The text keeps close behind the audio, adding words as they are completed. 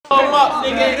Come up,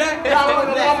 nigga.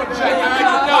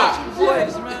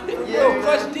 Boys, man. Yo,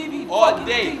 Crush DVD. All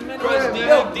day. Crush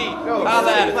DVD.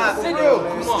 Holla at us.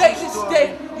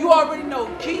 State. You already know.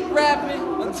 Keep rapping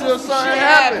until something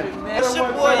happens, man. That's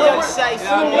your boy, Young Shice.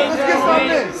 Let's get something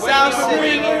in. South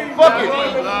City. Fuck it.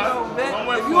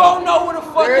 If you don't know what the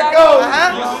fuck There it y'all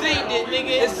goes. You seen it,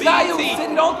 nigga. it's Zion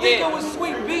City. Don't think it was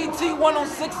sweet. BT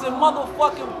 106 in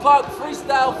motherfucking Park.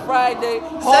 Freestyle Friday.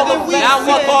 Now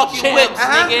we parking whips,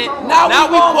 nigga.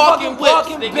 Now we parking whips,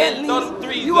 parking nigga. Throw them Bentleys.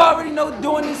 threes You up. already know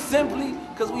doing this simply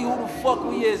because we who the fuck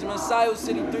we is, man. Zion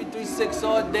City 336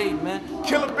 all day, man.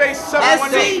 Killer Base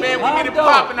 718, man. We get it Hondo.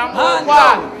 popping. I'm Hondo.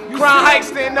 worldwide. You Crown see Heights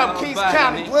it? stand up, Kings Woodside,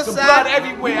 County. man. The blood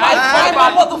everywhere. I find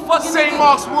my motherfucking St. niggas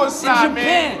Mark's in Woodside,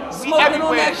 Japan, man. We smoking on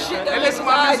everywhere. that shit that And listen,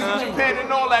 makes my eyes niggas in blink. Japan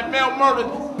and all that male murder,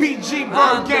 BG, Bird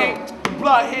Hondo. Gang,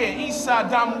 blood here, Eastside,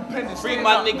 Diamond Pendant. Free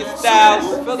my nigga Styles.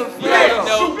 You already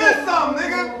know. Spit some,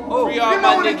 nigga. Free all You my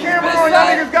know when the niggas. camera on, y'all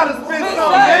niggas gotta spit Spit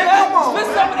some, man. Come on. Spit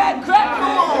some of that crack.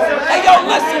 Come on, man. Hey yo,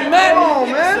 listen, man. Come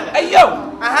on, man. Hey yo,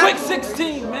 quick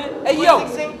 16, man. Hey yo,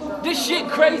 this shit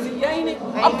crazy, ain't it?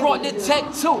 I brought the Tech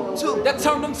 2. That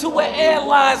turned them to an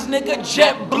airlines, nigga,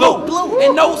 JetBlue.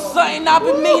 And know something I've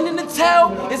been meaning to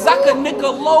tell is I could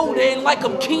Nickelodeon like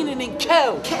I'm Keenan and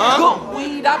Kel. Good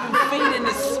weed, I've been feeding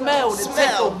the smell to take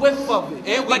a whiff of it.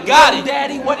 And we got it.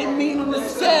 Daddy, what it mean on the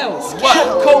cells?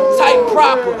 What? Coke type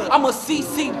proper. I'm a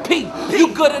CCP.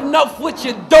 You good enough with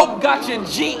your dope, got your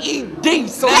GED.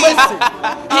 So listen,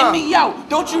 hit me out.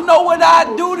 Don't you know what I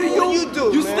do to you? What you do,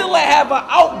 You man? still have an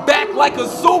Outback like a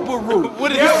Subaru.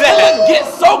 What is you that? still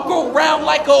get circled round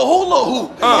like a hula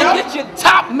hoop. You get your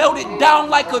top melted down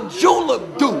like a jeweler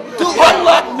do. Hold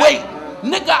up, wait.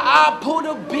 Nigga, I put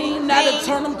a beam that'll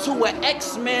turn him to an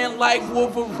X-Man like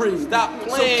Wolverine. Stop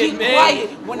So playing, keep man.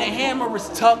 quiet when the hammer is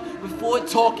tough. Before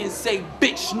talking, say,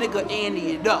 bitch, nigga,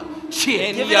 ante it up. Chill.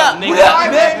 Ante Give it up, up. nigga. What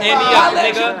up, man? Ante up, Holla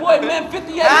at your nigga. boy, man.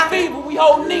 58 fever, we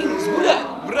hold knees. What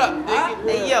up? What up, nigga?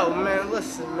 Hey, yo, man,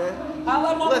 listen, man.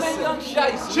 Holla at my man, Listen. Young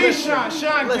Shice. G-Shine,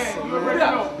 Shine Listen, Gang. You already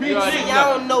man. know. You already BG.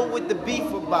 Y'all don't know what the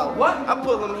beef about. What? I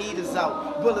pull them heaters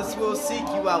out. Bullets will seek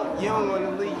you out. You don't want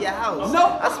to leave your house.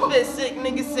 No. I spit sick,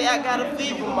 niggas say I got a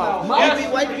fever mouth. Yes. You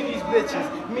be wiping these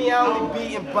bitches. Me, I only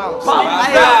beat and bounce. Bounce. I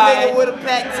hit a nigga with a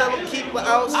pack, tell him keep an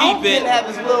ounce. Keep it. Then have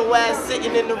his little ass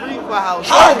sitting in the reefer house.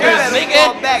 Hold You this, better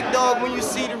nigga. fall back, dog, when you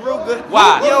see the Ruger.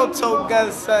 Why? You don't tote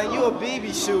guns, son. You a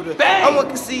BB shooter. Bang. I'm a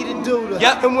conceited dude.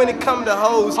 Yep. And when it come to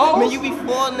hoes, Hoes? man, you be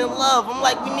falling in love. I'm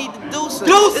like, we need to do something.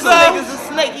 Do This something. nigga's a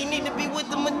snake. He need to be with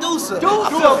the Medusa. Do I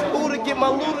feel something. cool to get my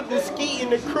looter than ski in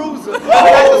the cruiser. I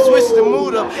got to switch the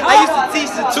mood up. I used to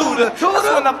teach the tutor. That's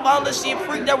when I found that she a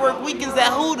freak that work weekends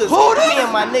at Hooters. Me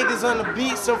and my niggas on the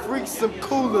beat, some freaks, some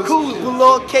coolers.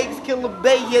 Galore cakes, killer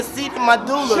bay, yeah, see to my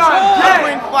doulas. I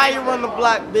bring fire on the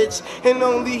block, bitch, and the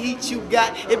only heat you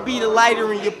got, it be the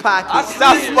lighter in your pocket.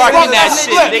 Stop sparking that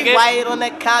shit, nigga. Quiet on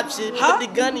that cop shit. Put the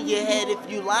gun in your head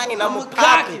if you lying, I'ma pop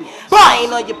cock it. it. I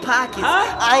ain't on your pockets,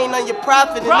 Huh? I ain't on your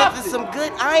profit. And if Profit. it's some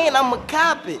good iron, I'ma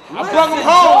cop it. I brought him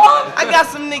home. I got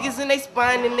some niggas in they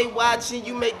spine and they watching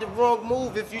you make the wrong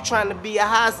move if you trying to be a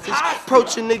hostage.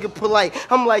 Approach a nigga polite.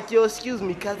 I'm like, yo, excuse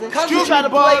me, cousin. You Excuse try me, to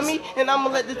play boss. me and I'ma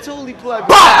let the toolie plug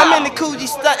me. I'm in the Coogee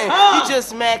stunting. You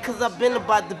just mad cause I've been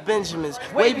about the Benjamins.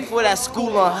 Way before that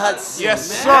school on Hudson. Yes,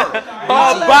 sir.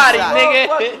 All body, Boy,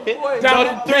 nigga. Throw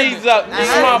them threes up, This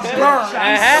nigga. my burn.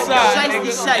 Shiesty,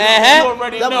 Niggas. shiesty. You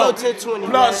already Double know. 1020,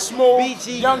 Blood man. Smooth,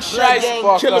 BG, Young Blood Shice,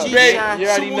 Gang, Killer G Bay. Shine. You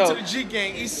already Salute know. to the G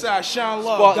Gang, Eastside, Shine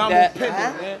Love, Fuck Diamond that.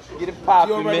 Pendant, man. Get it You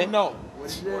poppin', already man. know.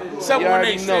 You already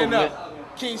 718, know, stand man.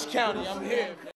 up. Kings County, I'm here.